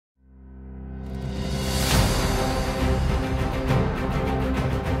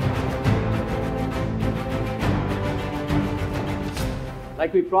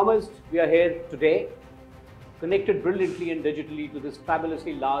Like we promised, we are here today, connected brilliantly and digitally to this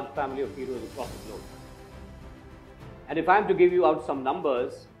fabulously large family of heroes across the globe. And if I am to give you out some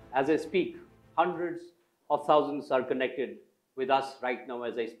numbers, as I speak, hundreds of thousands are connected with us right now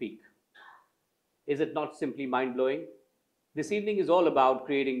as I speak. Is it not simply mind-blowing? This evening is all about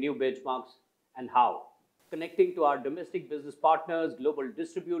creating new benchmarks and how. Connecting to our domestic business partners, global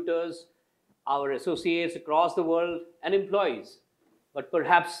distributors, our associates across the world, and employees. But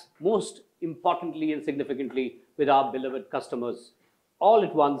perhaps most importantly and significantly with our beloved customers, all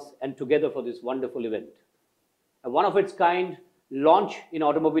at once and together for this wonderful event. A one-of-its-kind launch in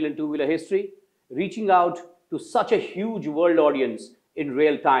automobile and two-wheeler history, reaching out to such a huge world audience in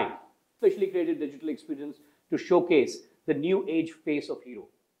real time. Specially created digital experience to showcase the new age face of Hero.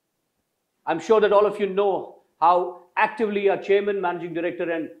 I'm sure that all of you know how actively our Chairman, Managing Director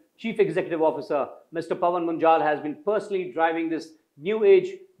and Chief Executive Officer, Mr. Pawan Munjal, has been personally driving this new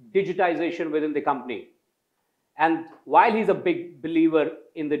age digitization within the company. And while he's a big believer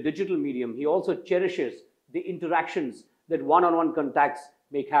in the digital medium, he also cherishes the interactions that one-on-one contacts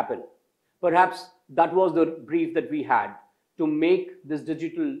make happen. Perhaps that was the brief that we had to make this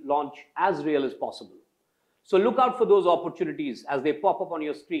digital launch as real as possible. So look out for those opportunities as they pop up on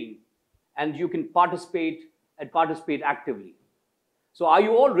your screen and you can participate actively. So are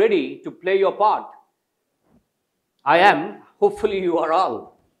you all ready to play your part? I am. Hopefully you are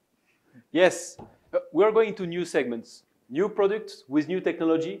all. Yes, we're going to new segments, new products with new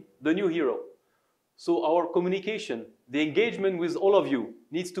technology, the new Hero. So our communication, the engagement with all of you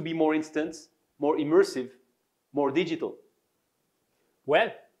needs to be more instant, more immersive, more digital.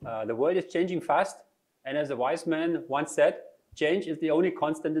 Well, the world is changing fast. And as a wise man once said, change is the only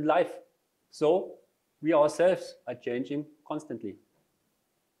constant in life. So we ourselves are changing constantly.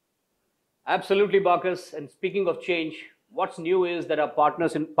 Absolutely, Bacchus. And speaking of change, what's new is that our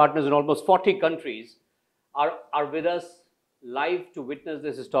partners in almost 40 countries are with us live to witness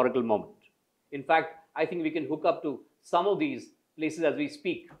this historical moment. In fact, I think we can hook up to some of these places as we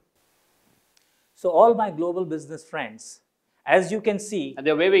speak. So all my global business friends, as you can see. And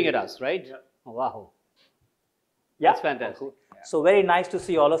they're waving at us, right? Yeah. Oh, wow. Yeah. That's fantastic. So very nice to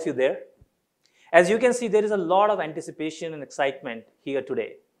see all of you there. As you can see, there is a lot of anticipation and excitement here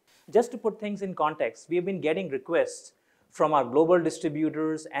today. Just to put things in context, we have been getting requests from our global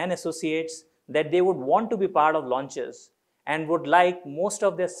distributors and associates that they would want to be part of launches and would like most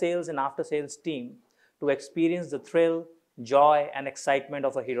of their sales and after-sales team to experience the thrill, joy, and excitement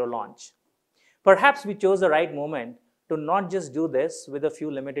of a Hero launch. Perhaps we chose the right moment to not just do this with a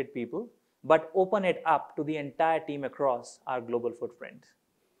few limited people, but open it up to the entire team across our global footprint.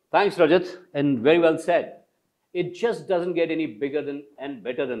 Thanks, Rajat, and very well said. It just doesn't get any bigger and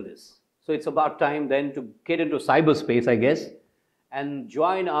better than this. So it's about time then to get into cyberspace, I guess, and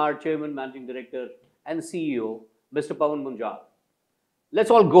join our Chairman, Managing Director, and CEO, Mr. Pawan Munjal. Let's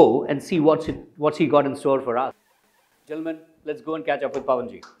all go and see what's he got in store for us. Gentlemen, let's go and catch up with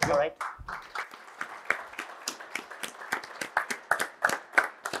Pawanji. All right.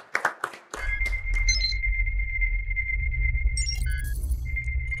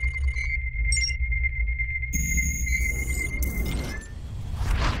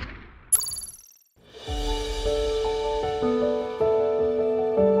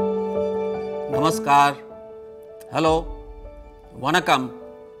 Namaskar, hello, Vanakkam,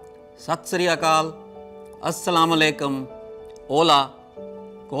 Sat Sri Akal, Assalamu Alaikum, Hola,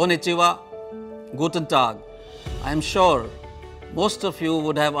 Konnichiwa, Guten Tag. I am sure most of you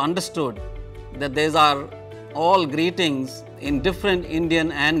would have understood that these are all greetings in different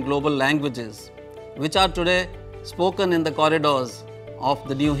Indian and global languages, which are today spoken in the corridors of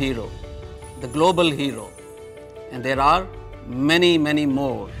the new Hero, the global Hero. And there are many, many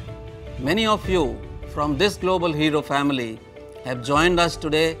more. Many of you from this global Hero family have joined us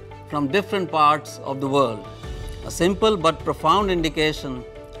today from different parts of the world. A simple but profound indication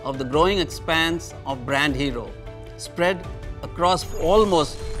of the growing expanse of brand Hero, spread across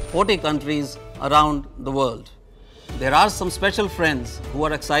almost 40 countries around the world. There are some special friends who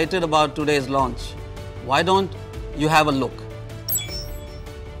are excited about today's launch. Why don't you have a look?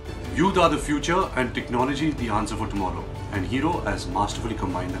 Youth are the future and technology is the answer for tomorrow, and Hero has masterfully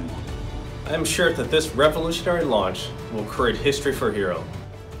combined them both. I am sure that this revolutionary launch will create history for Hero.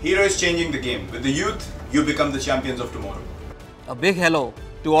 Hero is changing the game. With the youth, you become the champions of tomorrow. A big hello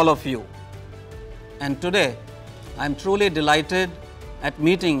to all of you. And today, I am truly delighted at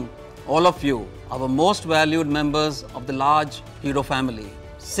meeting all of you, our most valued members of the large Hero family.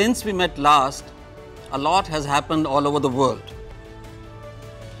 Since we met last, a lot has happened all over the world.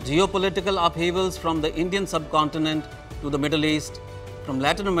 Geopolitical upheavals from the Indian subcontinent to the Middle East, from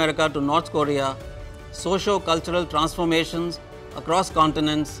Latin America to North Korea, socio-cultural transformations across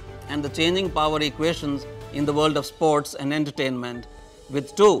continents, and the changing power equations in the world of sports and entertainment,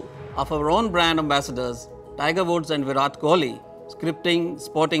 with two of our own brand ambassadors, Tiger Woods and Virat Kohli, scripting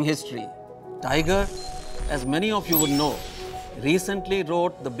sporting history. Tiger, as many of you would know, recently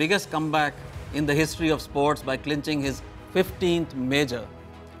wrote the biggest comeback in the history of sports by clinching his 15th major,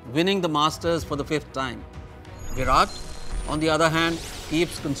 winning the Masters for the 5th time. Virat, on the other hand,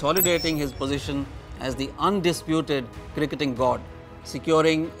 keeps consolidating his position as the undisputed cricketing god,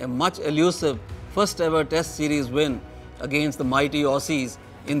 securing a much elusive first ever Test series win against the mighty Aussies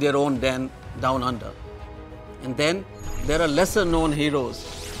in their own den down under. And then there are lesser known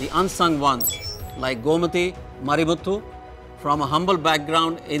heroes, the unsung ones like Gomati Marimuthu from a humble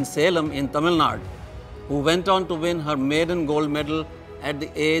background in Salem in Tamil Nadu, who went on to win her maiden gold medal at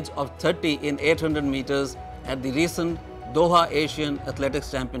the age of 30 in 800 meters at the recent Doha Asian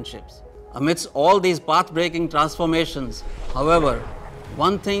Athletics Championships. Amidst all these path-breaking transformations, however,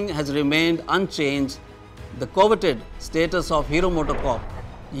 one thing has remained unchanged: the coveted status of Hero MotoCorp,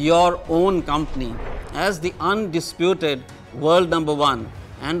 your own company, as the undisputed world number one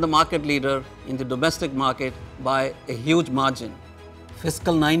and the market leader in the domestic market by a huge margin.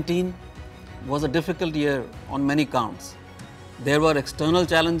 Fiscal 19 was a difficult year on many counts. There were external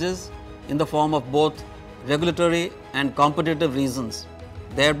challenges in the form of both regulatory and competitive reasons,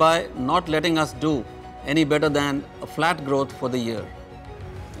 thereby not letting us do any better than a flat growth for the year.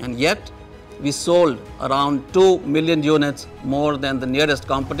 And yet, we sold around 2 million units more than the nearest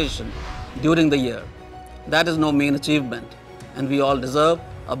competition during the year. That is no mean achievement, and we all deserve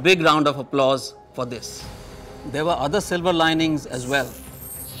a big round of applause for this. There were other silver linings as well.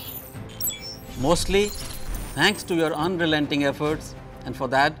 Mostly thanks to your unrelenting efforts, and for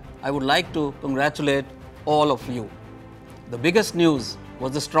that I would like to congratulate all of you. The biggest news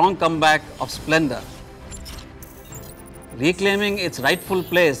was the strong comeback of Splendor, reclaiming its rightful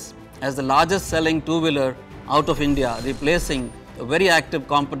place as the largest selling two-wheeler out of India, replacing a very active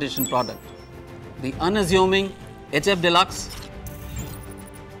competition product. The unassuming HF Deluxe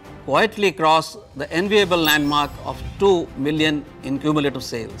quietly crossed the enviable landmark of 2 million in cumulative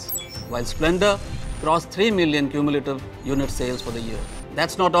sales, while Splendor crossed 3 million cumulative unit sales for the year.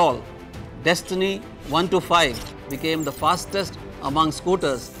 That's not all. Destiny 125 became the fastest among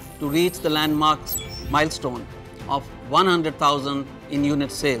scooters to reach the landmark milestone of 100,000 in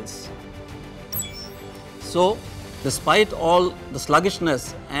unit sales. So, despite all the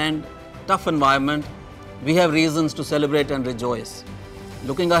sluggishness and tough environment, we have reasons to celebrate and rejoice.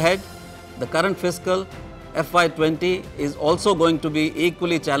 Looking ahead, the current fiscal FY20 is also going to be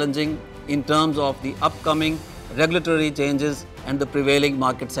equally challenging in terms of the upcoming regulatory changes and the prevailing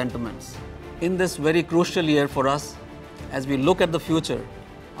market sentiments. In this very crucial year for us, as we look at the future,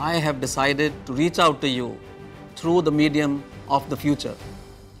 I have decided to reach out to you through the medium of the future,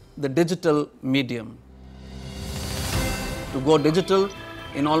 the digital medium. To go digital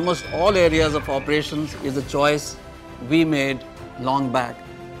in almost all areas of operations is a choice we made long back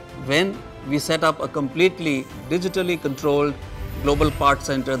when we set up a completely digitally controlled global parts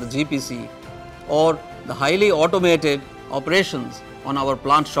center, the GPC, or the highly automated operations on our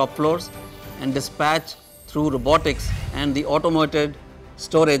plant shop floors and dispatch through robotics and the automated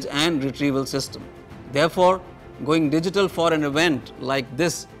storage and retrieval system. Therefore, going digital for an event like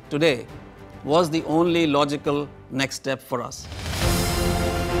this today was the only logical next step for us.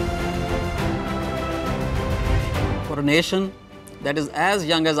 For a nation that is as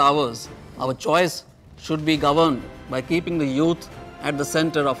young as ours, our choice should be governed by keeping the youth at the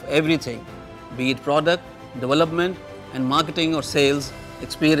center of everything, be it product, development and marketing or sales,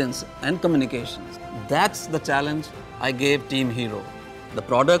 experience and communications. That's the challenge I gave Team Hero. The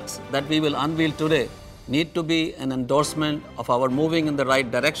products that we will unveil today need to be an endorsement of our moving in the right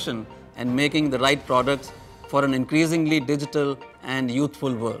direction and making the right products for an increasingly digital and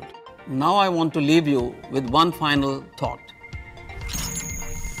youthful world. Now I want to leave you with one final thought.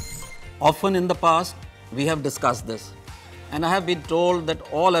 Often in the past, we have discussed this, and I have been told that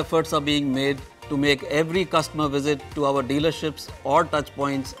all efforts are being made to make every customer visit to our dealerships or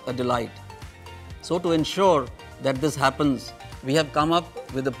touchpoints a delight. So to ensure that this happens, we have come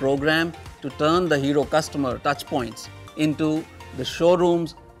up with a program to turn the Hero customer touchpoints into the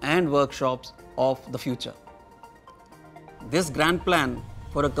showrooms and workshops of the future. This grand plan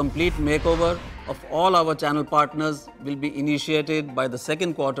for a complete makeover of all our channel partners will be initiated by the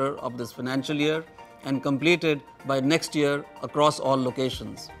second quarter of this financial year and completed by next year across all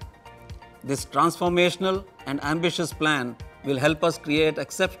locations. This transformational and ambitious plan will help us create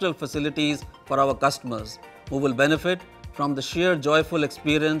exceptional facilities for our customers who will benefit from the sheer joyful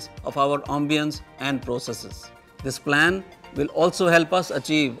experience of our ambience and processes. This plan will also help us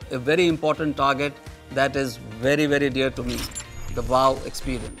achieve a very important target that is very, very dear to me, the wow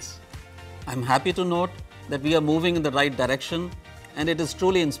experience. I'm happy to note that we are moving in the right direction, and it is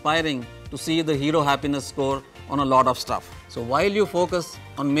truly inspiring to see the Hero Happiness Score on a lot of stuff. So while you focus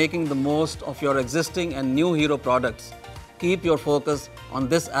on making the most of your existing and new Hero products, keep your focus on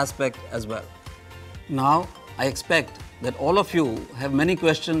this aspect as well. Now, I expect that all of you have many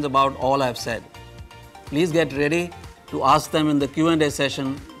questions about all I've said. Please get ready to ask them in the Q&A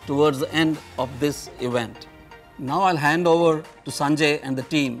session towards the end of this event. Now I'll hand over to Sanjay and the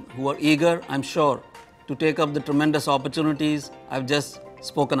team, who are eager, I'm sure, to take up the tremendous opportunities I've just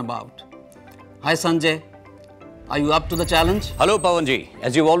spoken about. Hi Sanjay, are you up to the challenge? Hello Pawanji,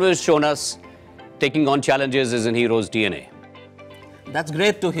 as you've always shown us, taking on challenges is in Hero's DNA. That's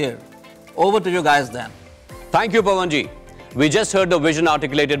great to hear. Over to you guys then. Thank you Pawanji. We just heard the vision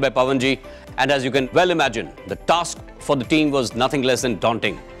articulated by Pawanji, and as you can well imagine, the task for the team was nothing less than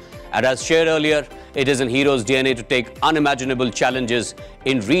daunting. And as shared earlier, it is in Hero's DNA to take unimaginable challenges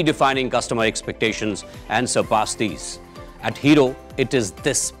in redefining customer expectations and surpass these. At Hero, it is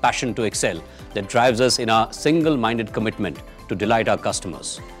this passion to excel that drives us in our single-minded commitment to delight our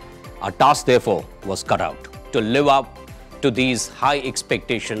customers. Our task, therefore, was cut out to live up to these high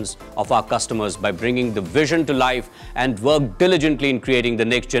expectations of our customers by bringing the vision to life and work diligently in creating the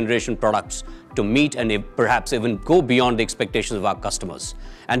next generation products to meet and perhaps even go beyond the expectations of our customers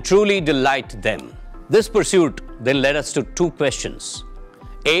and truly delight them. This pursuit then led us to two questions.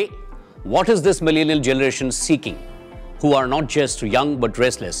 A, what is this millennial generation seeking, who are not just young but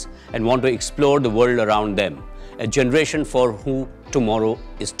restless and want to explore the world around them, a generation for whom tomorrow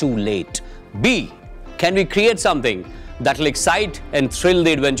is too late? B, can we create something that will excite and thrill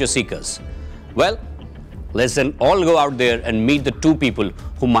the adventure seekers? Well, let's then all go out there and meet the two people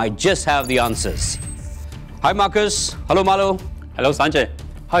who might just have the answers. Hi Marcus. Hello Malo. Hello, Sanjay.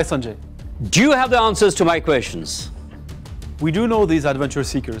 Hi Sanjay. Do you have the answers to my questions? We do know these adventure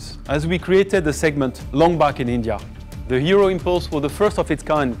seekers, as we created the segment long back in India. The Hero Impulse was the first of its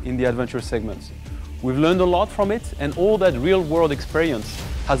kind in the adventure segment. We've learned a lot from it, and all that real-world experience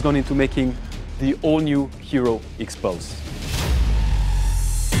has gone into making the all-new Hero X-Pulse.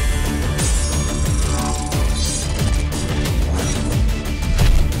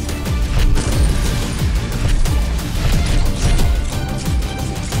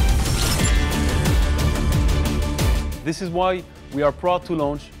 This is why we are proud to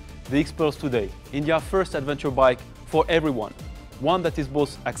launch the X-Pulse today, India's first adventure bike for everyone, one that is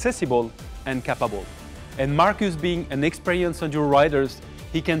both accessible and capable. And Marcus, being an experienced enduro rider,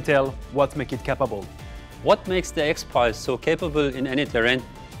 he can tell what makes it capable. What makes the X-Pulse so capable in any terrain?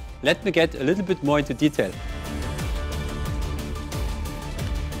 Let me get a little bit more into detail.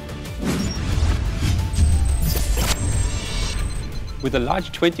 With a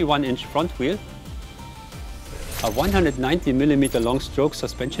large 21-inch front wheel, a 190mm long stroke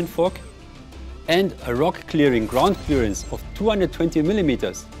suspension fork, and a rock-clearing ground clearance of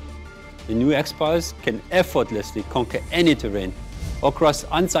 220mm, the new X-Pulse can effortlessly conquer any terrain or cross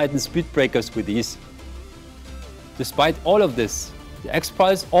unsighted speed breakers with ease. Despite all of this, the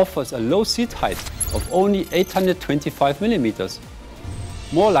X-Pulse offers a low seat height of only 825mm,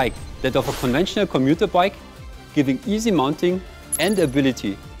 more like that of a conventional commuter bike, giving easy mounting and the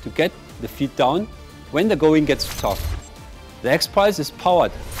ability to get the feet down when the going gets tough. The X-Pulse is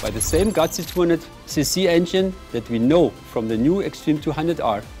powered by the same gutsy 200cc engine that we know from the new Extreme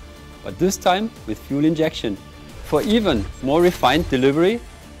 200R, but this time with fuel injection for even more refined delivery,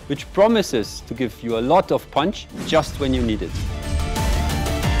 which promises to give you a lot of punch just when you need it.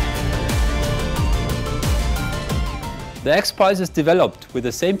 The X-Pulse is developed with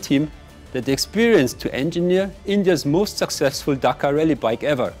the same team that experienced to engineer India's most successful Dakar rally bike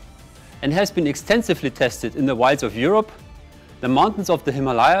ever, and has been extensively tested in the wilds of Europe, the mountains of the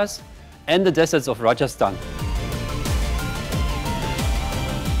Himalayas, and the deserts of Rajasthan.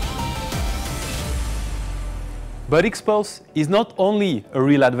 But X-Pulse is not only a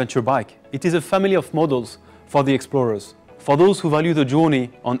real adventure bike, it is a family of models for the explorers. For those who value the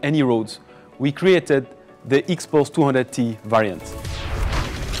journey on any roads, we created the X-Pulse 200T variant.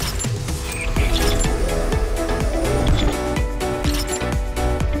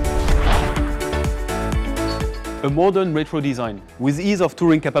 A modern retro design with ease of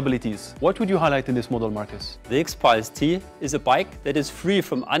touring capabilities. What would you highlight in this model, Marcus? The X-Pulse T is a bike that is free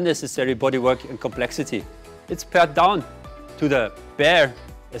from unnecessary bodywork and complexity. It's pared down to the bare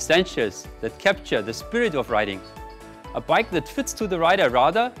essentials that capture the spirit of riding. A bike that fits to the rider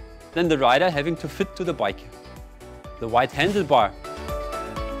rather than the rider having to fit to the bike. the wide handlebar,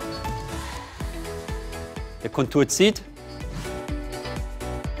 the contoured seat,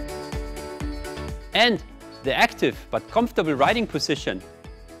 and the active but comfortable riding position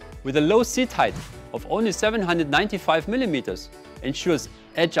with a low seat height of only 795 millimeters ensures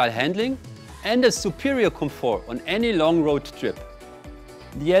agile handling and a superior comfort on any long road trip.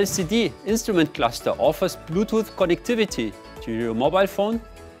 The LCD instrument cluster offers Bluetooth connectivity to your mobile phone,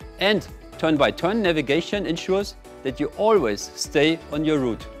 and turn-by-turn navigation ensures that you always stay on your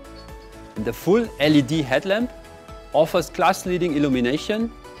route. And the full LED headlamp offers class-leading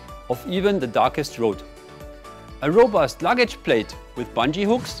illumination of even the darkest road. A robust luggage plate with bungee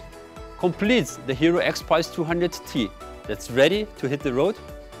hooks completes the Hero X-Prize 200T that's ready to hit the road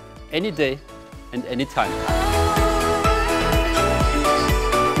any day and any time.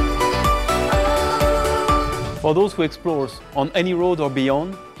 For those who explore on any road or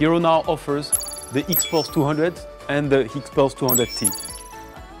beyond, Hero now offers the X-Pulse 200 and the X-Pulse 200T.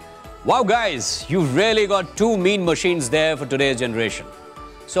 Wow guys, you've really got two mean machines there for today's generation.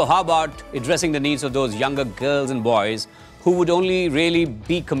 So how about addressing the needs of those younger girls and boys who would only really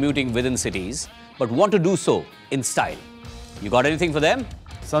be commuting within cities, but want to do so in style? You got anything for them?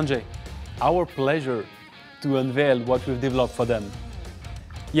 Sanjay, our pleasure to unveil what we've developed for them.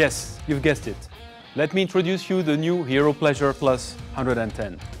 Yes, you've guessed it. Let me introduce you the new Hero Pleasure Plus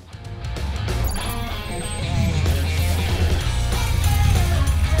 110.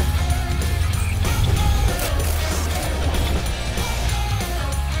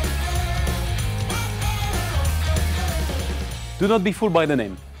 Do not be fooled by the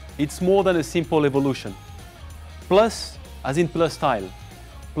name. It's more than a simple evolution. Plus, as in plus style,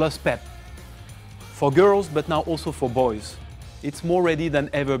 plus pep. For girls, but now also for boys. It's more ready than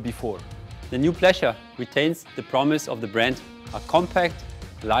ever before. The new Pleasure retains the promise of the brand, a compact,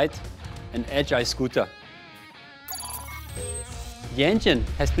 light and agile scooter. The engine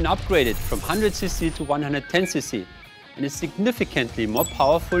has been upgraded from 100cc to 110cc and is significantly more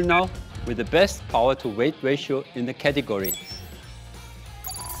powerful now with the best power to weight ratio in the category.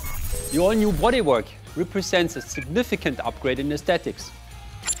 The all-new bodywork represents a significant upgrade in aesthetics.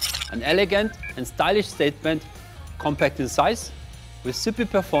 An elegant and stylish statement, compact in size, with super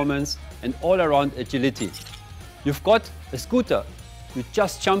performance and all-around agility. You've got a scooter you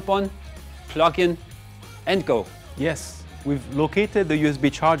just jump on, plug in and go. Yes, we've located the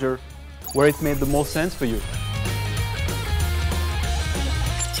USB charger where it made the most sense for you.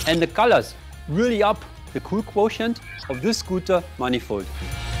 And the colors really up the cool quotient of this scooter manifold.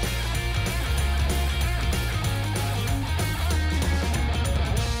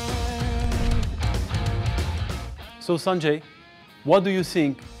 So Sanjay, what do you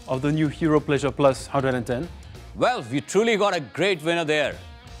think of the new Hero Pleasure Plus 110? Well, we truly got a great winner there,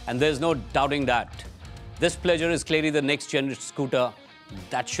 and there's no doubting that. This Pleasure is clearly the next generation scooter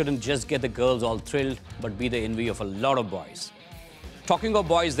that shouldn't just get the girls all thrilled, but be the envy of a lot of boys. Talking of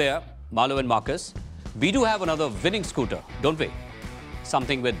boys there, Malo and Marcus, we do have another winning scooter, don't we?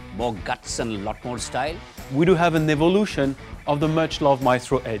 Something with more guts and a lot more style. We do have an evolution of the much-loved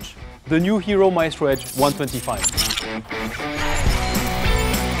Maestro Edge, the new Hero Maestro Edge 125.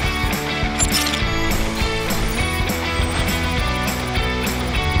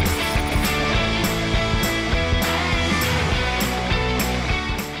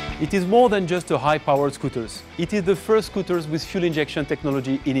 It is more than just a high-powered scooters. It is the first scooters with fuel injection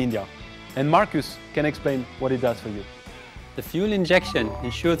technology in India. And Marcus can explain what it does for you. The fuel injection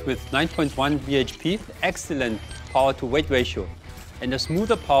ensures with 9.1 bhp excellent power to weight ratio and a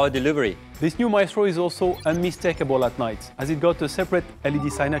smoother power delivery. This new Maestro is also unmistakable at night, as it got a separate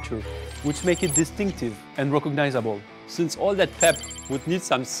LED signature, which makes it distinctive and recognizable. Since all that pep would need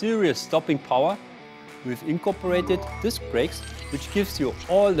some serious stopping power, we've incorporated disc brakes, which gives you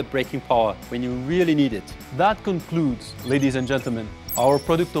all the braking power when you really need it. That concludes, ladies and gentlemen, our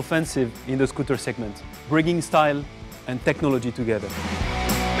product offensive in the scooter segment, bringing style and technology together.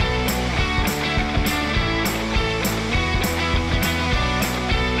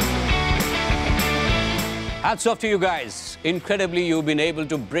 Hats off to you guys. Incredibly, you've been able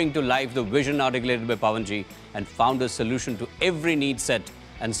to bring to life the vision articulated by Pawanji and found a solution to every need set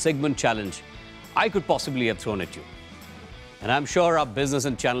and segment challenge I could possibly have thrown at you. And I'm sure our business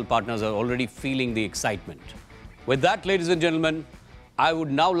and channel partners are already feeling the excitement. With that, ladies and gentlemen, I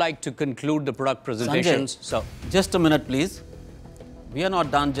would now like to conclude the product presentations. Sanjay, just a minute, please. We are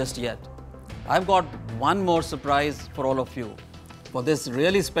not done just yet. I've got one more surprise for all of you. For this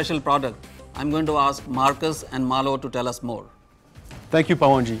really special product, I'm going to ask Marcus and Malo to tell us more. Thank you,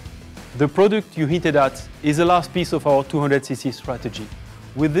 Pawanji. The product you hinted at is the last piece of our 200cc strategy.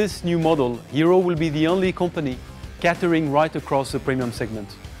 With this new model, Hero will be the only company catering right across the premium segment,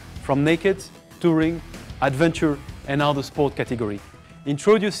 from naked, touring, adventure and now the sport category.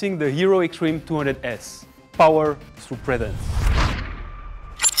 Introducing the Hero Extreme 200S, power through presence.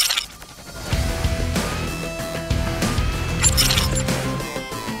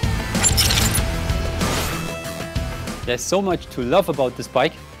 There's so much to love about this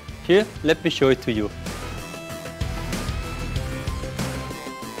bike. Here, let me show it to you.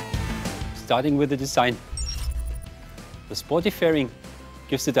 Starting with the design. The sporty fairing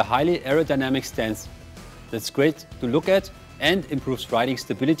gives it a highly aerodynamic stance that's great to look at and improves riding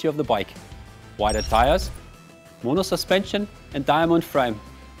stability of the bike. Wider tires, mono suspension and diamond frame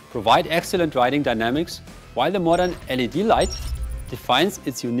provide excellent riding dynamics, while the modern LED light defines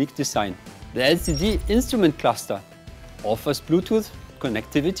its unique design. The LCD instrument cluster offers Bluetooth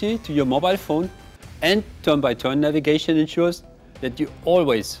connectivity to your mobile phone, and turn-by-turn navigation ensures that you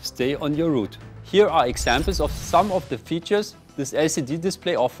always stay on your route. Here are examples of some of the features this LCD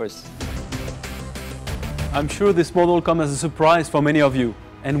display offers. I'm sure this model comes as a surprise for many of you.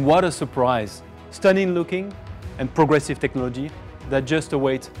 And what a surprise! Stunning looking and progressive technology that just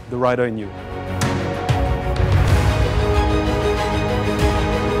await the rider in you.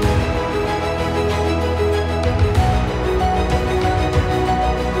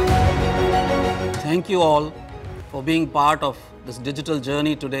 Thank you all for being part of this digital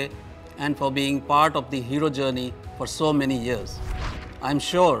journey today and for being part of the Hero journey for so many years. I'm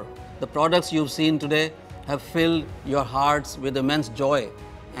sure the products you've seen today have filled your hearts with immense joy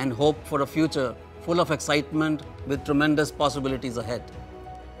and hope for a future full of excitement with tremendous possibilities ahead.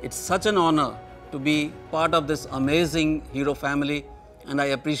 It's such an honor to be part of this amazing Hero family, and I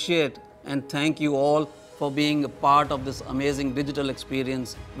appreciate and thank you all for being a part of this amazing digital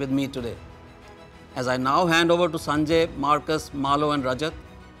experience with me today. As I now hand over to Sanjay, Marcus, Malo and Rajat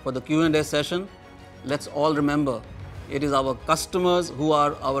for the Q&A session, let's all remember it is our customers who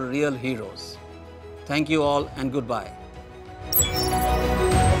are our real heroes. Thank you all and goodbye.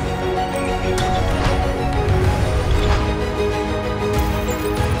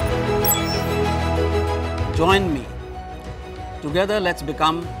 Join me. Together let's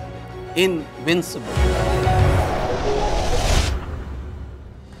become invincible.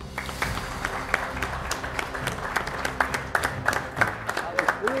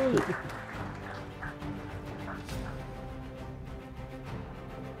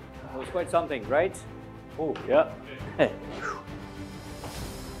 That was quite something, right? Oh, yeah.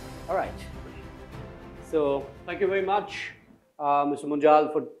 All right. So thank you very much, Mr.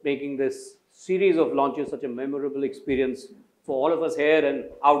 Munjal, for making this series of launches such a memorable experience for all of us here and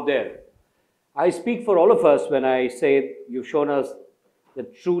out there. I speak for all of us when I say you've shown us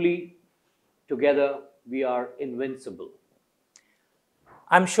that truly together we are invincible.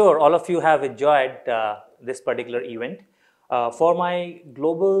 I'm sure all of you have enjoyed this particular event. For my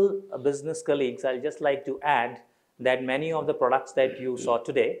global business colleagues, I'll just like to add that many of the products that you saw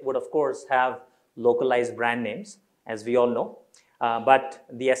today would of course have localized brand names, as we all know, but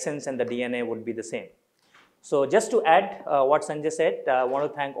the essence and the DNA would be the same. So just to add what Sanjay said, I want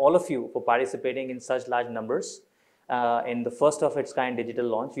to thank all of you for participating in such large numbers in the first of its kind digital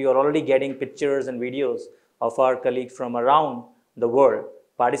launch. We are already getting pictures and videos of our colleagues from around the world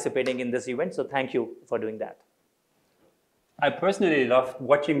participating in this event, so thank you for doing that. I personally loved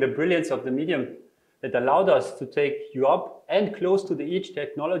watching the brilliance of the medium that allowed us to take you up and close to each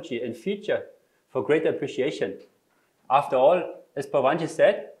technology and feature for great appreciation. After all, as Pavanji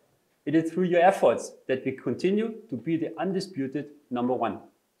said, it is through your efforts that we continue to be the undisputed #1.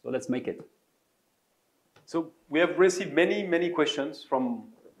 So let's make it. So we have received many questions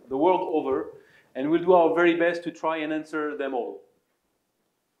from the world over, and we'll do our very best to try and answer them all.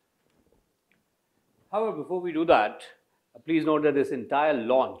 However, before we do that, please note that this entire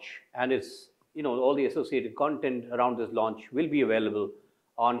launch and its, all the associated content around this launch will be available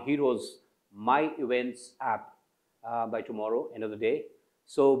on Hero's My Events app by tomorrow, end of the day.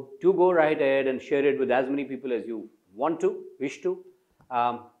 So do go right ahead and share it with as many people as you want to, wish to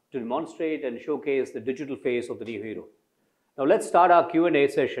demonstrate and showcase the digital face of the new Hero. Now let's start our Q&A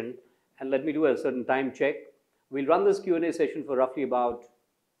session, and let me do a certain time check. We'll run this Q&A session for roughly about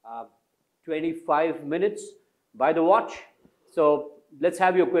 25 minutes by the watch. So let's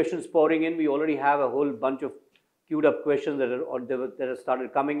have your questions pouring in. We already have a whole bunch of queued up questions that have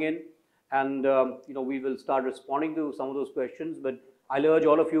started coming in, and we will start responding to some of those questions. But I'll urge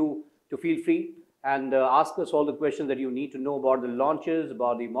all of you to feel free and ask us all the questions that you need to know about the launches,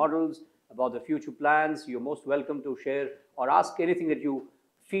 about the models, about the future plans. You're most welcome to share or ask anything that you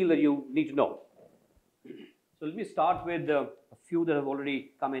feel that you need to know. So let me start with a few that have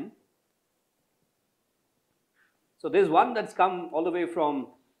already come in. So there's one that's come all the way from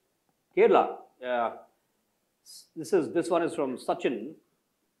Kerala. This one is from Sachin,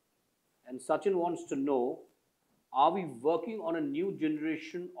 and Sachin wants to know: are we working on a new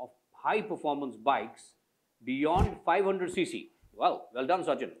generation of high performance bikes beyond 500 cc? Well done,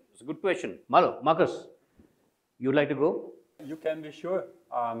 Sachin. It's a good question. Marcus, you'd like to go? You can be sure.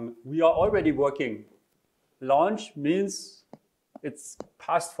 We are already working. Launch means it's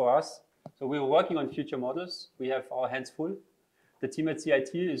past for us. So we're working on future models. We have our hands full. The team at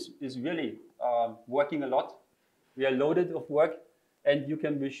CIT is really working a lot. We are loaded of work, and you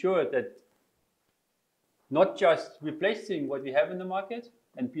can be sure that not just replacing what we have in the market,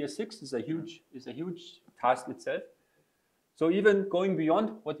 and PS6 is a huge task itself. So even going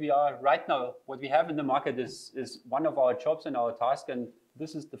beyond what we are right now, what we have in the market is one of our jobs and our task, and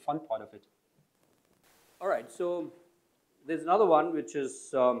this is the fun part of it. All right, so there's another one which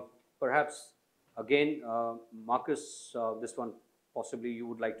is perhaps, again, Marcus, this one possibly you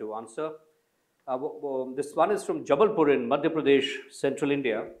would like to answer. This one is from Jabalpur in Madhya Pradesh, central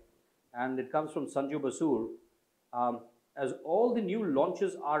India, and it comes from Sanju Basur. As all the new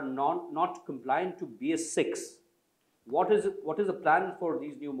launches are not compliant to BS6, what is the plan for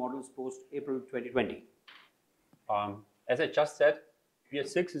these new models post April 2020? As I just said,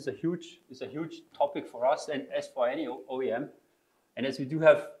 BS6 is a huge topic for us and as for any OEM. And as we do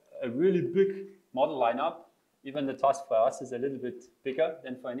have a really big model lineup, even the task for us is a little bit bigger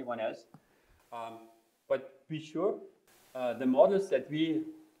than for anyone else. But be sure, the models that we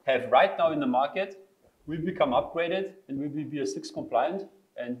have right now in the market will become upgraded and will be BS6 compliant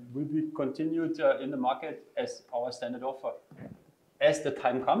and will be continued in the market as our standard offer as the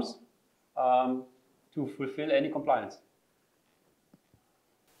time comes to fulfill any compliance.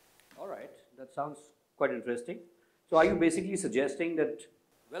 All right, that sounds quite interesting. So are you basically suggesting that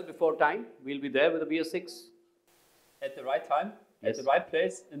well before time, we'll be there with the BS6? At the right time, yes. At the right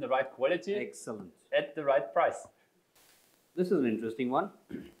place, in the right quality. Excellent. At the right price. This is an interesting one.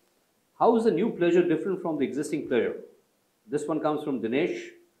 How is the new Pleasure different from the existing Pleasure? This one comes from Dinesh.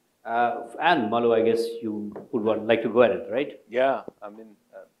 And Malu, I guess you would like to go at it, right? Yeah, I mean,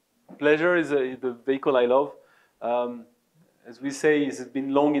 Pleasure is the vehicle I love. As we say, it's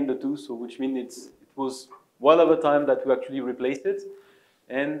been long in the tooth, so which means it was well over time that we actually replaced it.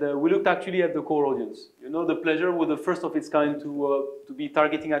 And we looked actually at the core audience. You know, the Pleasure was the first of its kind to be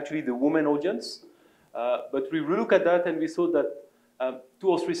targeting actually the women audience. But we relooked at that and we saw that 2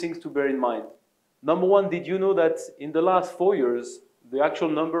 or 3 things to bear in mind. Number one, did you know that in the last 4 years, the actual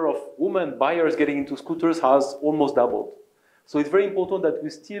number of women buyers getting into scooters has almost doubled. So it's very important that we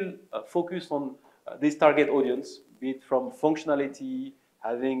still focus on this target audience, be it from functionality,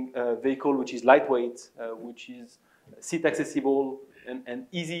 having a vehicle which is lightweight, which is seat accessible and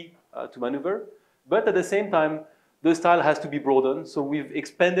easy to maneuver. But at the same time, the style has to be broadened. So we've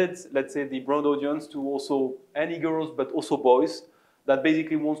expanded, let's say, the brand audience to also any girls, but also boys that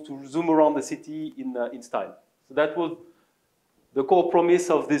basically wants to zoom around the city in style. So that was the core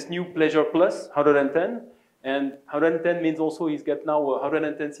promise of this new Pleasure Plus 110. And 110 means also he's got now a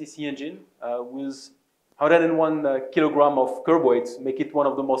 110cc engine with 101 kilogram of curb weight, make it one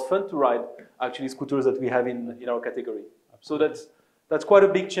of the most fun to ride actually scooters that we have in our category. So that's quite a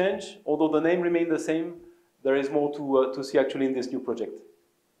big change. Although the name remained the same, there is more to see actually in this new project.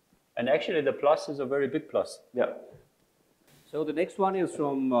 And actually the plus is a very big plus. Yeah. So the next one is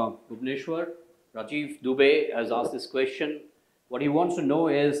from Bhubaneswar. Rajiv Dubey has asked this question. What he wants to know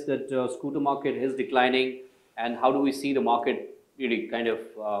is that scooter market is declining, and how do we see the market really kind of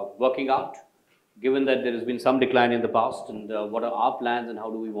working out, given that there has been some decline in the past, and what are our plans and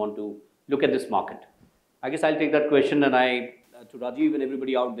how do we want to look at this market? I guess I'll take that question and to Rajiv and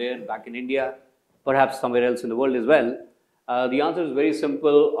everybody out there back in India, perhaps somewhere else in the world as well. The answer is very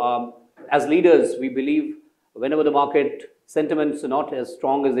simple. As leaders, we believe whenever the market sentiments are not as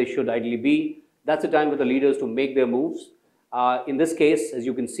strong as they should ideally be, that's the time for the leaders to make their moves. In this case, as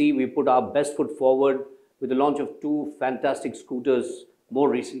you can see, we put our best foot forward with the launch of 2 fantastic scooters more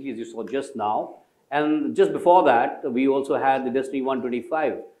recently, as you saw just now. And just before that, we also had the Destiny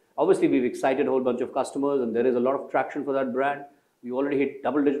 125. Obviously, we've excited a whole bunch of customers, and there is a lot of traction for that brand. We already hit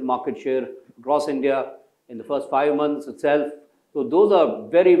double-digit market share across India in the first 5 months itself. So those are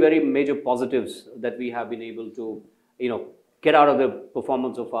very, very major positives that we have been able to, get out of the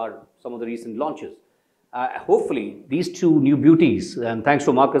performance of some of the recent launches. Hopefully, these 2 new beauties, and thanks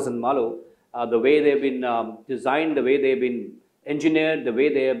to Marcus and Malo, the way they've been designed, the way they've been engineered, the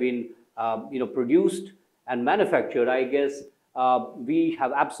way they have been produced and manufactured, I guess we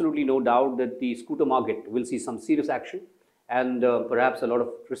have absolutely no doubt that the scooter market will see some serious action, and perhaps a lot of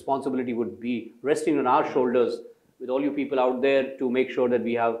responsibility would be resting on our shoulders with all you people out there to make sure that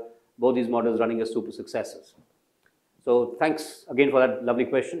we have both these models running as super successes. So thanks again for that lovely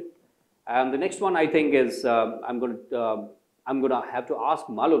question. And the next one I think is I'm going to have to ask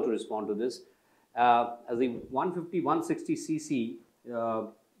Malo to respond to this. As the 150, 160 cc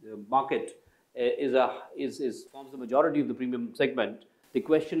market forms the majority of the premium segment. The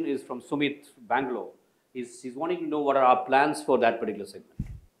question is from Sumit, Bangalore. He's wanting to know what are our plans for that particular segment.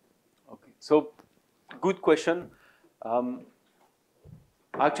 Okay, so good question.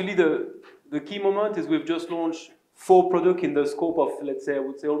 Actually, the key moment is we've just launched 4 products in the scope of, let's say, I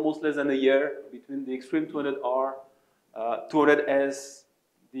would say almost less than a year, between the Extreme 200R, 200S,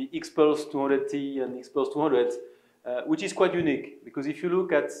 the X-Pulse 200T and X-Pulse 200, which is quite unique, because if you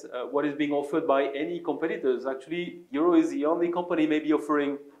look at what is being offered by any competitors, actually Hero is the only company maybe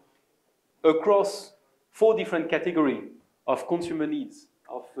offering across 4 different categories of consumer needs,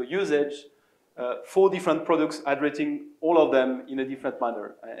 of usage, 4 different products addressing all of them in a different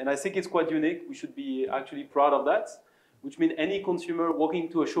manner. And I think it's quite unique. We should be actually proud of that, which means any consumer walking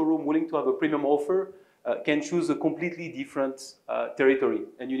to a showroom willing to have a premium offer can choose a completely different territory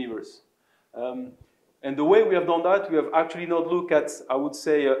and universe. And the way we have done that, we have actually not looked at, I would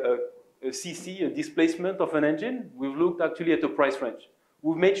say, a CC, a displacement of an engine. We've looked actually at the price range.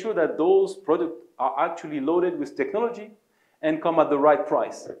 We've made sure that those products are actually loaded with technology and come at the right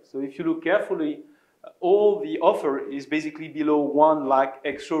price. So if you look carefully, all the offer is basically below 1 lakh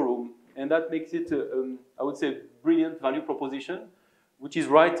X showroom, and that makes it, I would say, brilliant value proposition, which is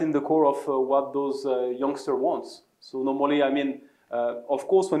right in the core of what those youngster wants. So normally, I mean, of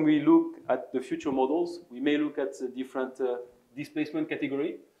course, when we look at the future models, we may look at a different displacement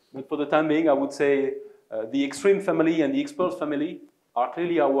category, but for the time being, I would say the Extreme family and the X-Pulse family are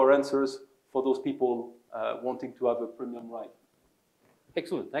clearly our answers for those people wanting to have a premium ride.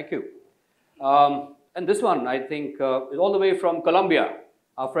 Excellent, thank you. And this one, I think, is all the way from Colombia.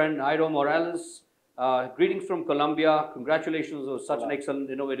 Our friend Jairo Morales, greetings from Colombia. Congratulations on such an excellent,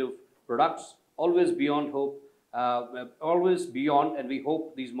 innovative products. Always beyond hope, always beyond, and we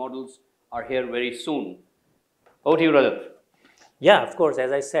hope these models are here very soon. Over to you, Rajat. Yeah, of course.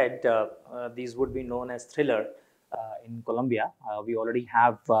 As I said, these would be known as Thriller in Colombia. We already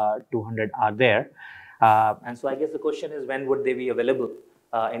have 200 are there. And so I guess the question is, when would they be available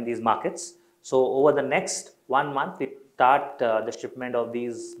in these markets? So over the next 1 month, we start the shipment of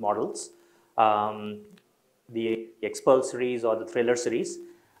these models, the X-Pulse series or the Thriller series.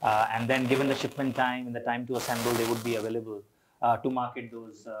 And then given the shipment time and the time to assemble, they would be available to market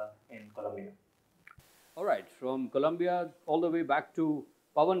those in Colombia. All right, from Colombia all the way back to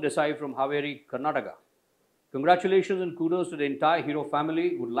Pawan Desai from Haveri, Karnataka. Congratulations and kudos to the entire Hero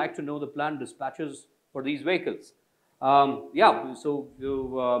family. Would like to know the planned dispatches for these vehicles. Yeah, so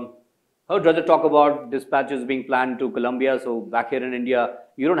you heard Rajat talk about dispatches being planned to Colombia. So back here in India,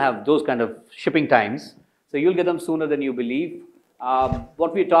 you don't have those kind of shipping times. So you'll get them sooner than you believe.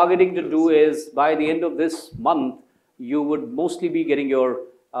 What we're targeting to do is by the end of this month, you would mostly be getting your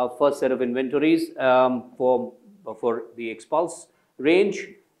first set of inventories for the X-Pulse range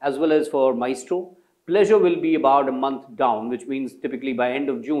as well as for Maestro. Pleasure will be about a month down, which means typically by end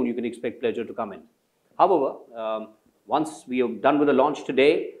of June, you can expect Pleasure to come in. However, once we are done with the launch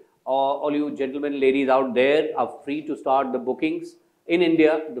today, all you gentlemen, ladies out there are free to start the bookings in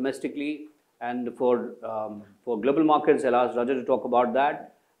India, domestically, and for global markets. I'll ask Raja to talk about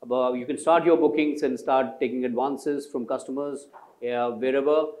that. You can start your bookings and start taking advances from customers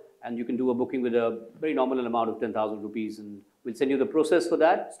wherever, and you can do a booking with a very nominal amount of 10,000 rupees, and we'll send you the process for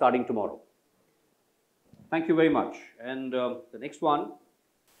that starting tomorrow. Thank you very much. And the next one,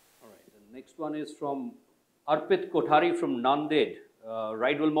 all right, the next one is from Arpit Kothari from Nanded,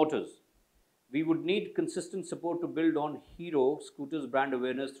 Ridewell Motors. We would need consistent support to build on Hero Scooters brand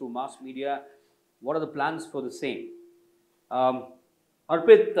awareness through mass media. What are the plans for the same?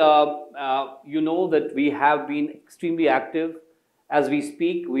 Arpit, you know that we have been extremely active. As we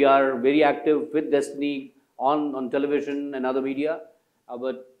speak, we are very active with Destiny on television and other media.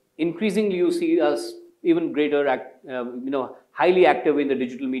 But increasingly, you see us even greater, highly active in the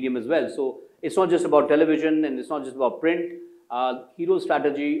digital medium as well. So it's not just about television and it's not just about print. Hero's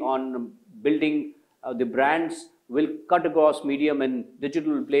strategy on building the brands will cut across medium, and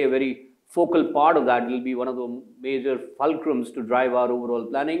digital will play a very focal part of that. It will be one of the major fulcrums to drive our overall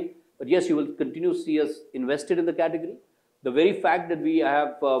planning. But yes, you will continue to see us invested in the category. The very fact that we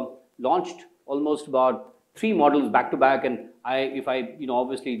have launched almost about 3 models back to back, and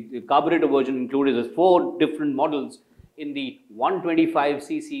obviously the carburetor version included, there's 4 different models in the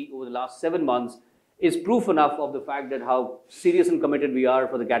 125cc over the last 7 months, is proof enough of the fact that how serious and committed we are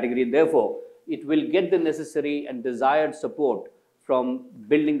for the category. And therefore, it will get the necessary and desired support from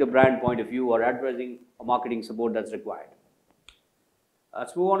building the brand point of view or advertising or marketing support that's required.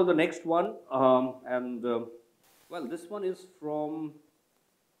 Let's move on to the next one. Well, this one is from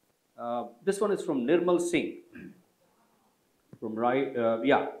Nirmal Singh. From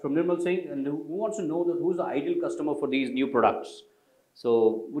Nirmal Singh, and who wants to know that who's the ideal customer for these new products?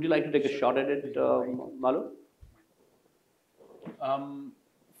 So, would you like to take a shot at it, Malu?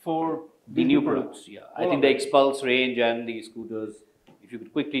 For The new products, yeah. I think the Expulse range and the scooters, if you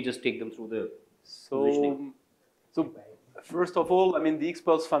could quickly just take them through the positioning. So first of all, I mean, the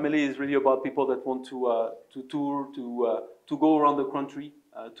Expulse family is really about people that want to tour, to go around the country,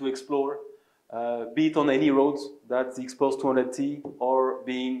 to explore, be it on any roads, that's the Expulse 200T, or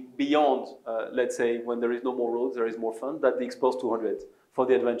being beyond, let's say, when there is no more roads, there is more fun, that's the Expulse 200 for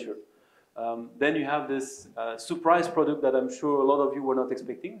the adventure. Then you have this surprise product that I'm sure a lot of you were not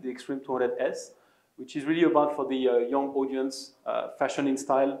expecting, the Extreme 200S, which is really about for the young audience, fashion in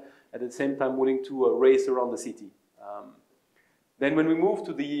style, at the same time willing to race around the city. Then when we move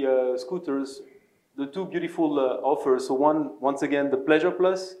to the scooters, the two beautiful offers. So once again, the Pleasure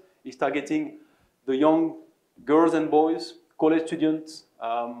Plus is targeting the young girls and boys, college students,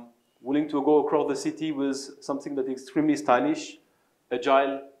 willing to go across the city with something that is extremely stylish,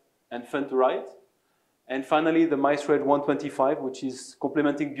 agile, and fun to ride. And finally, the Maestro 125, which is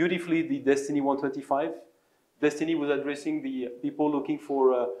complementing beautifully the Destiny 125. Destiny was addressing the people looking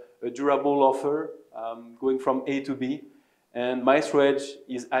for a durable offer, going from A to B. And Maestro Edge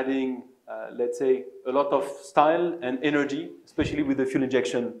is adding, let's say, a lot of style and energy, especially with the fuel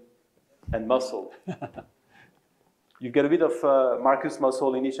injection and muscle. You get a bit of Marcus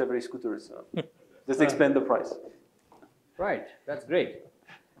muscle in each and every scooter. So just explain the price. Right, that's great.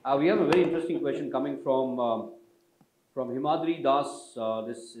 We have a very interesting question coming from Himadri Das.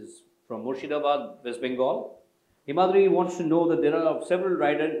 This is from Murshidabad, West Bengal. Himadri wants to know that there are several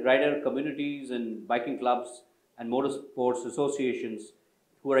rider communities and biking clubs and motorsports associations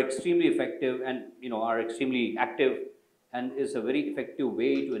who are extremely effective and are extremely active, and is a very effective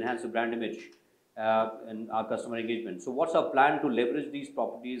way to enhance the brand image and our customer engagement. So what's our plan to leverage these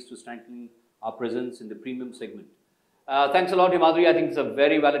properties to strengthen our presence in the premium segment? Thanks a lot, Himadri. I think it's a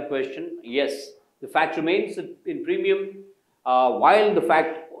very valid question. Yes, the fact remains that in premium, while the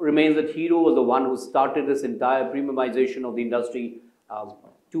fact remains that Hero was the one who started this entire premiumization of the industry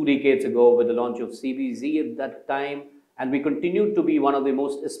 2 decades ago with the launch of CBZ at that time, and we continued to be one of the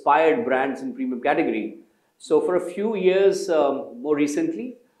most aspired brands in premium category. So for a few years more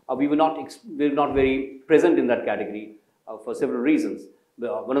recently, we were not very present in that category for several reasons.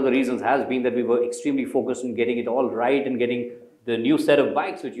 One of the reasons has been that we were extremely focused on getting it all right and getting the new set of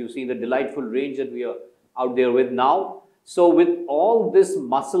bikes, which you see, the delightful range that we are out there with now. So with all this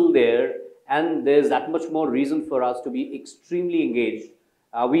muscle there, and there's that much more reason for us to be extremely engaged.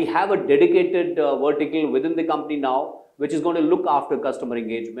 We have a dedicated vertical within the company now, which is going to look after customer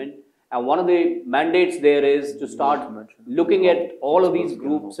engagement. And one of the mandates there is to start looking at all of these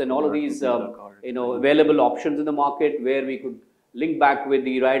groups and all of these available options in the market where we could link back with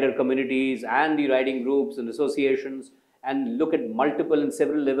the rider communities and the riding groups and associations and look at multiple and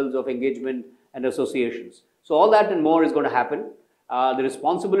several levels of engagement and associations. So all that and more is going to happen. The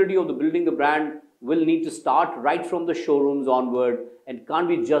responsibility of the building the brand will need to start right from the showrooms onward and can't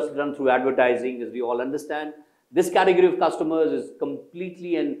be just done through advertising, as we all understand. This category of customers is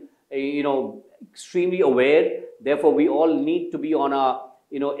completely and extremely aware. Therefore, we all need to be on a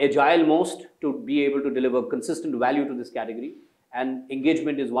agile most to be able to deliver consistent value to this category. And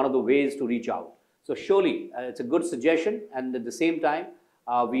engagement is one of the ways to reach out. So surely, it's a good suggestion, and at the same time,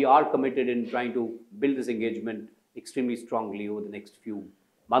 we are committed in trying to build this engagement extremely strongly over the next few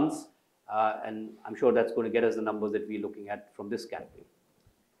months, and I'm sure that's going to get us the numbers that we're looking at from this category.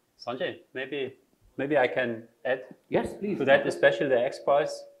 Sanjay, maybe I can add yes, please. To that, especially the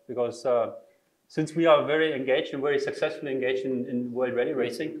X-Prize, because since we are very engaged and very successfully engaged in World Rally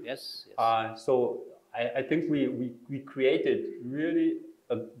Racing, yes. So I think we created really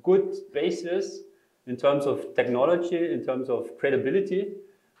a good basis in terms of technology, in terms of credibility,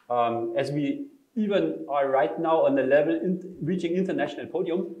 as we even are right now on the level reaching international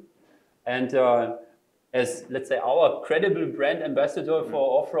podium. And as, let's say, our credible brand ambassador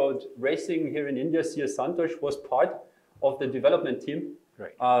for off-road racing here in India, C. S. Santosh, was part of the development team.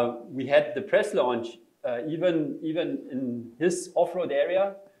 Right. We had the press launch even in his off-road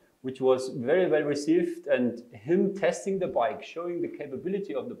area, which was very well received, and him testing the bike, showing the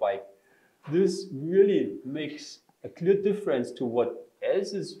capability of the bike. This really makes a clear difference to what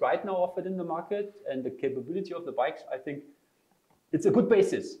else is right now offered in the market, and the capability of the bikes. I think it's a good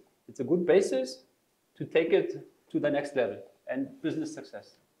basis it's a good basis to take it to the next level and business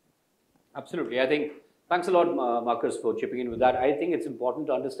success. Absolutely. I think, thanks a lot, Marcus, for chipping in with that. I think it's important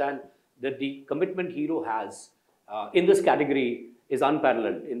to understand that the commitment Hero has in this category is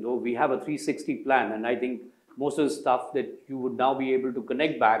unparalleled. Though we have a 360 plan, and I think most of the stuff that you would now be able to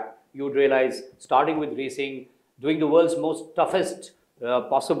connect back, you would realize starting with racing, doing the world's most toughest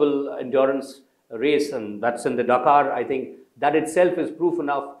possible endurance race, and that's in the Dakar. I think that itself is proof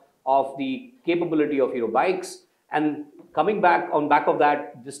enough of the capability of Hero bikes. And coming back on back of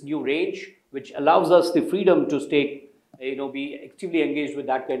that, this new range, which allows us the freedom to stay, be actively engaged with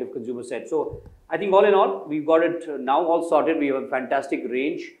that kind of consumer set. So I think all in all, we've got it now all sorted. We have a fantastic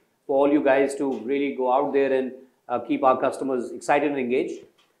range for all you guys to really go out there and keep our customers excited and engaged.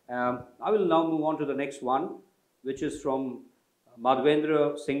 I will now move on to the next one, which is from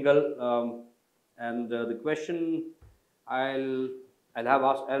Madhvendra Singhal. And the question I'll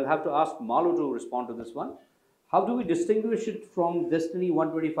have to ask Malu to respond to this one. How do we distinguish it from Destiny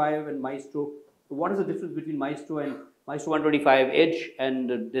 125 and Maestro? What is the difference between Maestro and Maestro 125 Edge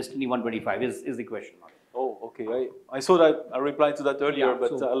and Destiny 125 is the question. Oh, okay. I saw that. I replied to that earlier, Yeah,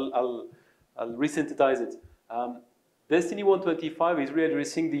 but so I'll resynthesize it. Destiny 125 is really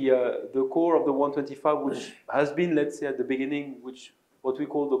addressing the core of the 125, which has been, let's say, at the beginning, what we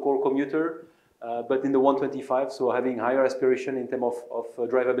call the core commuter, but in the 125, so having higher aspiration in terms of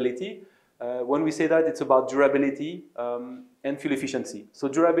drivability. When we say that, it's about durability and fuel efficiency. So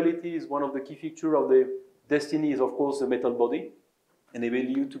durability is one of the key features of the Destiny, is of course the metal body, enabling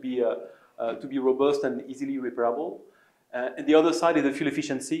you to be robust and easily repairable. And the other side is the fuel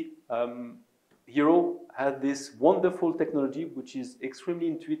efficiency. Hero had this wonderful technology, which is extremely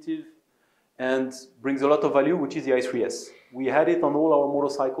intuitive and brings a lot of value, which is the i3S. We had it on all our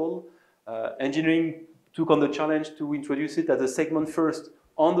motorcycle. Engineering took on the challenge to introduce it as a segment first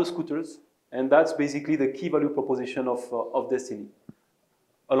on the scooters, and that's basically the key value proposition of Destiny,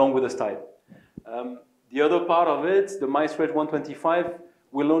 along with the style. The other part of it, the Maestro 125,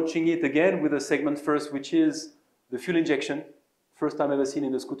 we're launching it again with a segment first, which is the fuel injection, first time ever seen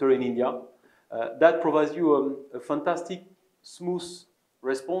in a scooter in India. That provides you a fantastic, smooth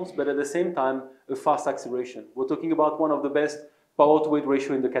response, but at the same time, a fast acceleration. We're talking about one of the best power-to-weight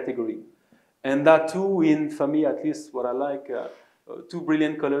ratio in the category. And that too, for me at least, what I like, two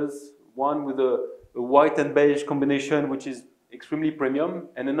brilliant colors, one with a white and beige combination, which is extremely premium,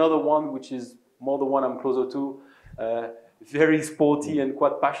 and another one, which is more the one I'm closer to, very sporty and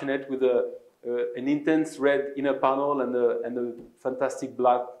quite passionate with an intense red inner panel and a fantastic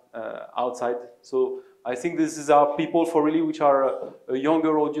black outside. So I think this is our people for really, which are a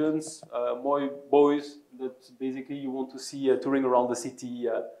younger audience, more boys that basically you want to see touring around the city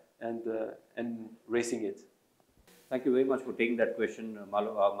and racing it. Thank you very much for taking that question,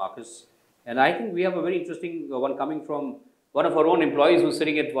 Marcus. And I think we have a very interesting one coming from one of our own employees who's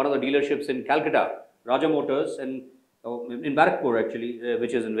sitting at one of the dealerships in Calcutta, Raja Motors, and in Barakpur actually,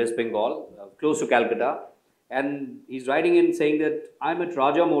 which is in West Bengal, close to Calcutta. And he's writing in saying that I'm at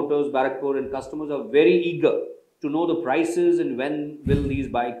Raja Motors, Barakpur, and customers are very eager to know the prices and when will these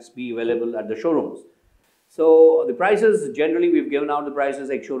bikes be available at the showrooms. So the prices, generally we've given out the prices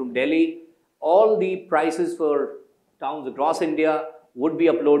like showroom Delhi. All the prices for towns across India would be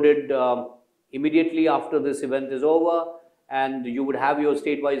uploaded immediately after this event is over, and you would have your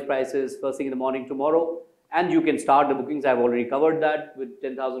state-wise prices first thing in the morning tomorrow, and you can start the bookings. I've already covered that with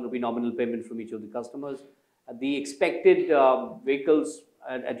 10,000 rupee nominal payment from each of the customers. The expected vehicles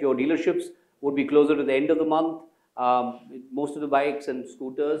at your dealerships would be closer to the end of the month. Most of the bikes and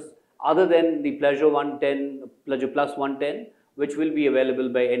scooters, other than the Pleasure 110, Pleasure Plus 110, which will be available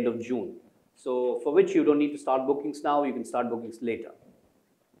by end of June. So for which you don't need to start bookings now, you can start bookings later.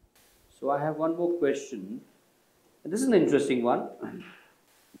 So I have one more question. And this is an interesting one.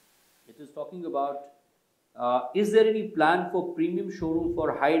 It is talking about, is there any plan for premium showroom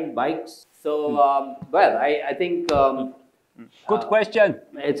for high-end bikes? So, well, I think... good question.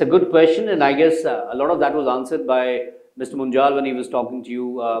 It's a good question, and I guess a lot of that was answered by Mr. Munjal when he was talking to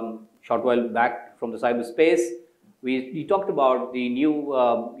you a short while back from the cyberspace. We talked about the new,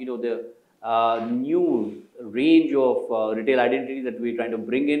 new range of retail identity that we're trying to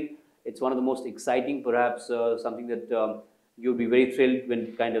bring in. It's one of the most exciting, perhaps something that you'll be very thrilled when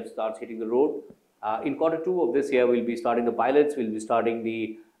it kind of starts hitting the road. In Q2 of this year, we'll be starting the pilots, we'll be starting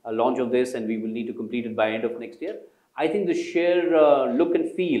the launch of this, and we will need to complete it by end of next year. I think the sheer look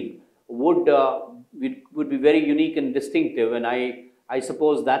and feel would be very unique and distinctive, and I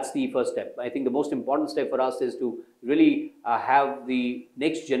suppose that's the first step. I think the most important step for us is to really have the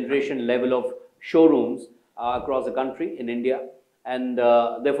next generation level of showrooms across the country in India. and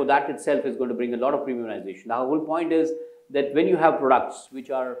therefore that itself is going to bring a lot of premiumization. The whole point is that when you have products which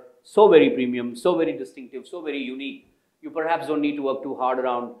are so very premium, so very distinctive, so very unique, you perhaps don't need to work too hard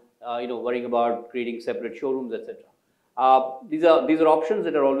around worrying about creating separate showrooms, etc. These are options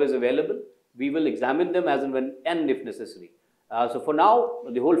that are always available. We will examine them as and when and if necessary. So for now,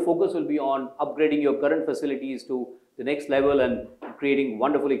 the whole focus will be on upgrading your current facilities to the next level and creating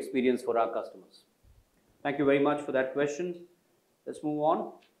wonderful experience for our customers. Thank you very much for that question. Let's move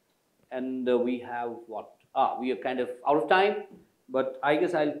on. And we have what? We are kind of out of time, but I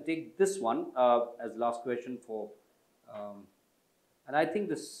guess I'll take this one as last question for, and I think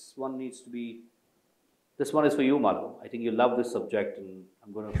this one needs to be, this one is for you, Madhav. I think you love this subject, and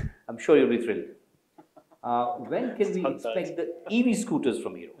I'm sure you'll be thrilled. When can we expect the EV scooters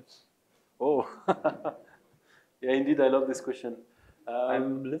from Hero? Oh, yeah, indeed, I love this question.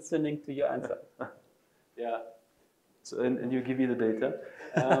 I'm listening to your answer. Yeah, so, and you give me the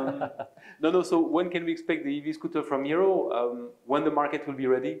data. No, so when can we expect the EV scooter from Hero? When the market will be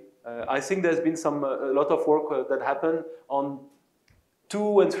ready. I think there's been a lot of work that happened on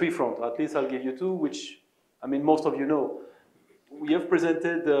 2 and 3 fronts. At least I'll give you 2, which, I mean, most of you know. We have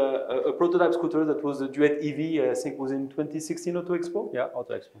presented a prototype scooter that was a Duet EV, I think was in 2016 Auto Expo. Yeah,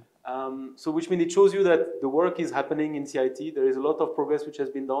 Auto Expo. So which means it shows you that the work is happening in CIT. There is a lot of progress which has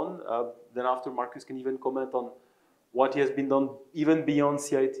been done. Then after, Marcus can even comment on what has been done even beyond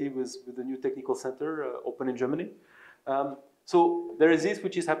CIT with the new technical center open in Germany. So there is this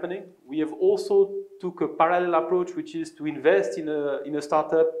which is happening. We have also took a parallel approach, which is to invest in a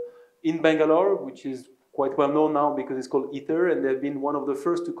startup in Bangalore, which is quite well known now because it's called Ether, and they've been one of the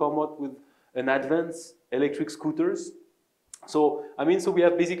first to come out with an advanced electric scooters. So, I mean, so we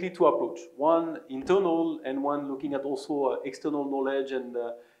have basically 2 approaches, one internal and one looking at also external knowledge and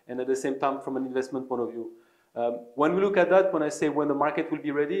at the same time from an investment point of view. When we look at that, when I say when the market will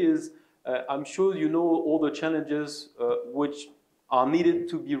be ready is, I'm sure you know all the challenges which are needed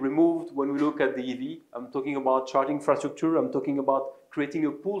to be removed when we look at the EV. I'm talking about charging infrastructure, I'm talking about creating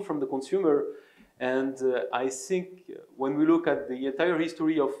a pool from the consumer. And I think when we look at the entire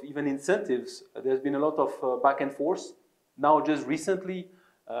history of even incentives, there's been a lot of back and forth. Now, just recently,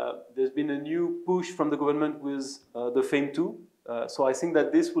 there's been a new push from the government with the FAME 2. So I think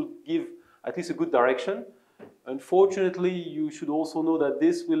that this will give at least a good direction. Unfortunately, you should also know that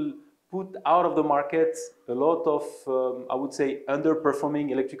this will put out of the market a lot of, I would say, underperforming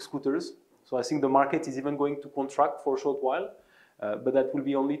electric scooters. So I think the market is even going to contract for a short while. But that will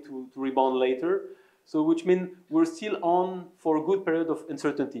be only to rebound later. So which means we're still on for a good period of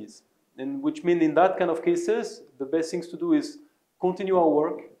uncertainties. And which means in that kind of cases, the best things to do is continue our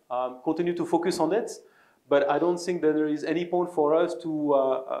work, continue to focus on it. But I don't think that there is any point for us to,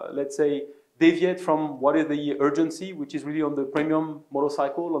 let's say, deviate from what is the urgency, which is really on the premium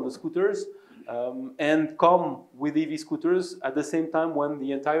motorcycle, on the scooters, and come with EV scooters at the same time when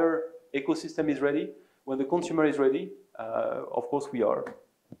the entire ecosystem is ready, when the consumer is ready. Of course, we are.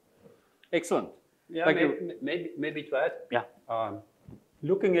 Excellent. Yeah, Thank you. maybe to add. Yeah.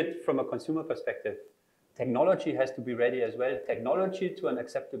 Looking at it from a consumer perspective, technology has to be ready as well. Technology to an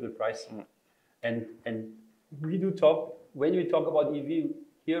acceptable price. And we do talk, when we talk about EV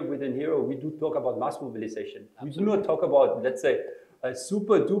here within Hero, we do talk about mass mobilization. Absolutely. We do not talk about, let's say, a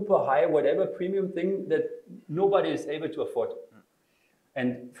super duper high, whatever premium thing that nobody is able to afford.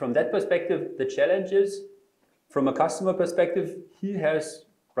 And from that perspective, the challenge is, from a customer perspective, he has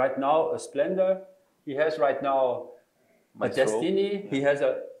right now a Splendor, he has right now a Destiny, he has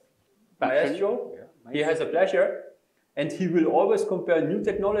a Maestro, he has a Pleasure, and he will always compare new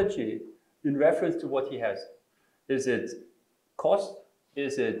technology in reference to what he has. Is it cost?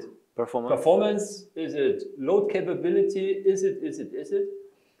 Is it performance? Is it load capability? Is it?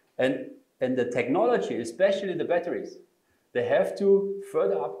 And the technology, especially the batteries, they have to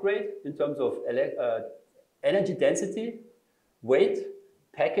further upgrade in terms of energy density, weight,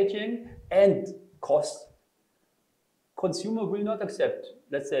 packaging, and cost. Consumer will not accept,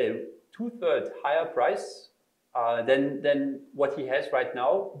 let's say, 2/3 higher price than what he has right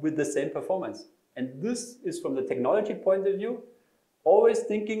now with the same performance. And this is from the technology point of view, always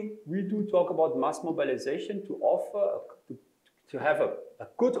thinking we do talk about mass mobilization to offer, to have a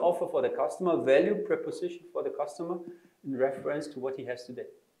good offer for the customer, value proposition for the customer in reference to what he has today.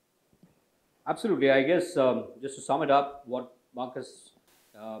 Absolutely. I guess just to sum it up, what Marcus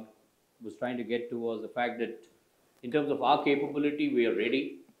was trying to get to was the fact that in terms of our capability, we are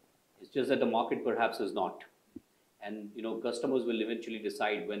ready. It's just that the market perhaps is not. And customers will eventually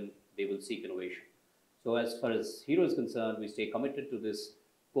decide when they will seek innovation. So as far as Hero is concerned, we stay committed to this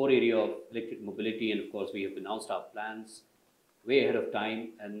core area of electric mobility. And of course, we have announced our plans way ahead of time,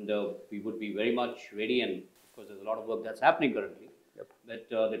 and we would be very much ready. And of course, there's a lot of work that's happening currently. But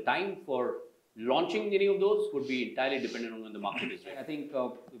the time for launching any of those would be entirely dependent on when the market is ready. I think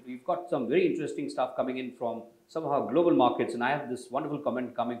we've got some very interesting stuff coming in from some of our global markets, and I have this wonderful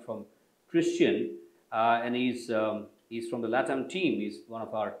comment coming from Christian, and he's from the LATAM team. He's one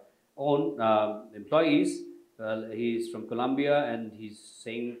of our own employees. He's from Colombia, and he's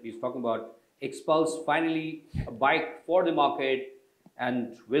talking about Xpulse, finally a bike for the market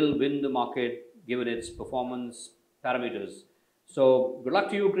and will win the market given its performance parameters. So good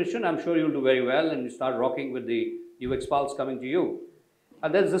luck to you, Christian. I'm sure you'll do very well and you start rocking with the new Xpulse coming to you.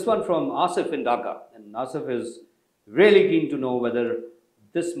 And there's this one from Asif in Dhaka, and Asif is really keen to know whether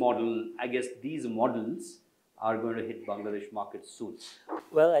this model, I guess these models, are going to hit Bangladesh market soon.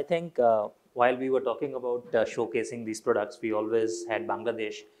 Well, I think while we were talking about showcasing these products, we always had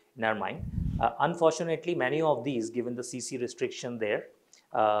Bangladesh in our mind. Unfortunately, many of these, given the CC restriction there,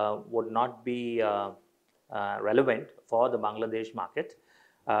 would not be relevant for the Bangladesh market.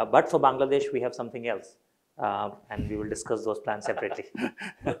 But for Bangladesh, we have something else. And we will discuss those plans separately.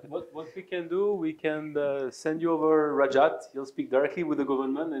 What we can do, we can send you over Rajat. He'll speak directly with the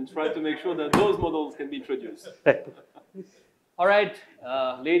government and try to make sure that those models can be introduced. All right,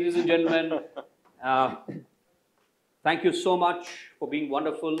 ladies and gentlemen, thank you so much for being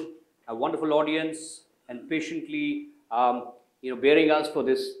wonderful, a wonderful audience, and patiently, bearing us for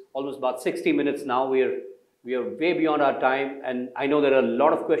this almost about 60 minutes now. We are way beyond our time, and I know there are a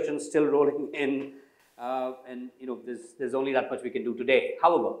lot of questions still rolling in. And there's only that much we can do today.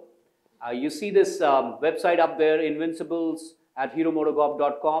 However, you see this website up there,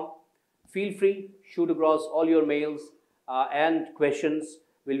 invincibles@heromotocorp.com. Feel free, shoot across all your mails and questions.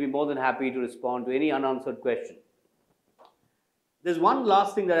 We'll be more than happy to respond to any unanswered question. There's one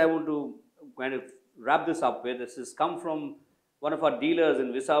last thing that I want to kind of wrap this up with. This has come from one of our dealers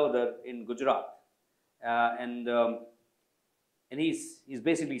in Visakhapatnam in Gujarat, and he's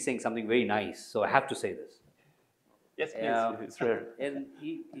basically saying something very nice. So I have to say this. Yes, please. It's rare. And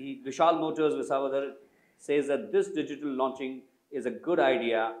Vishal Motors Visakhapatnam says that this digital launching is a good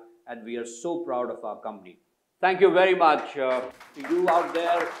idea, and we are so proud of our company. Thank you very much to you out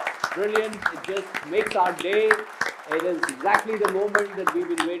there. Brilliant. It just makes our day. It is exactly the moment that we've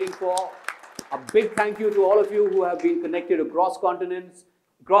been waiting for. A big thank you to all of you who have been connected across continents,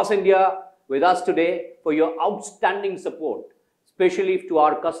 across India with us today for your outstanding support, especially to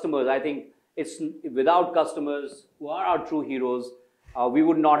our customers. I think it's without customers who are our true heroes, we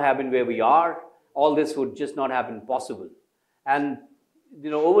would not have been where we are. All this would just not have been possible. And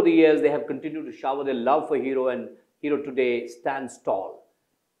over the years, they have continued to shower their love for Hero, and Hero today stands tall.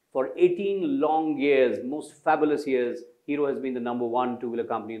 For 18 long years, most fabulous years, Hero has been the #1 two-wheeler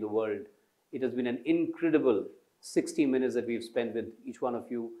company in the world. It has been an incredible 60 minutes that we've spent with each one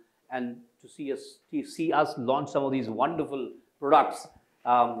of you, and to see us launch some of these wonderful products,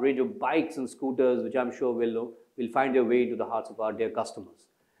 range of bikes and scooters, which I'm sure will find their way to the hearts of our dear customers.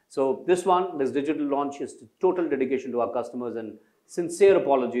 So this digital launch is total dedication to our customers, and sincere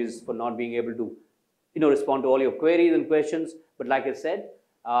apologies for not being able to respond to all your queries and questions. But like I said,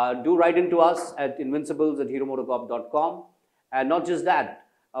 do write into us at invincibles@heromotocorp.com. And not just that,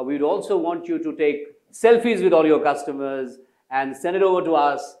 we'd also want you to take selfies with all your customers and send it over to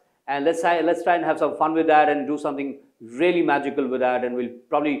us. And let's try and have some fun with that and do something really magical with that. And we'll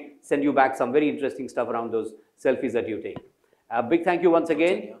probably send you back some very interesting stuff around those selfies that you take. A big thank you once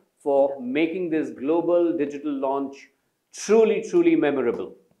again for making this global digital launch truly, truly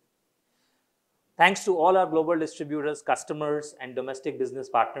memorable. Thanks to all our global distributors, customers, and domestic business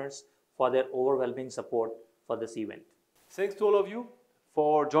partners for their overwhelming support for this event. Thanks to all of you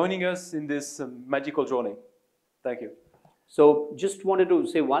for joining us in this magical journey. Thank you. So just wanted to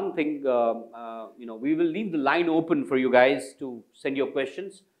say one thing, we will leave the line open for you guys to send your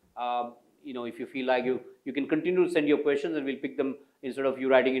questions. If you feel like you can continue to send your questions, and we'll pick them instead of you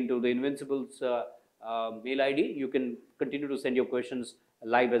writing into the Invincibles mail ID. You can continue to send your questions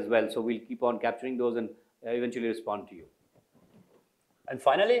live as well. So we'll keep on capturing those and eventually respond to you. And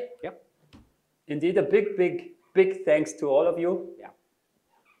finally, Yep. Indeed, a big, big, big thanks to all of you. Yeah.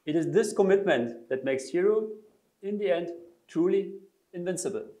 It is this commitment that makes Hero, in the end, truly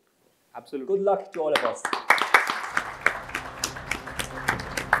invincible. Absolutely. Good luck to all of us.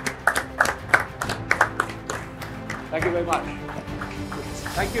 Thank you very much.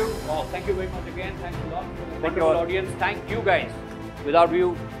 Thank you. Oh, thank you very much again. Thanks a lot for the wonderful audience. Thank you guys. Without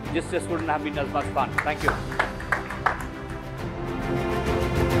you, this just wouldn't have been as much fun. Thank you.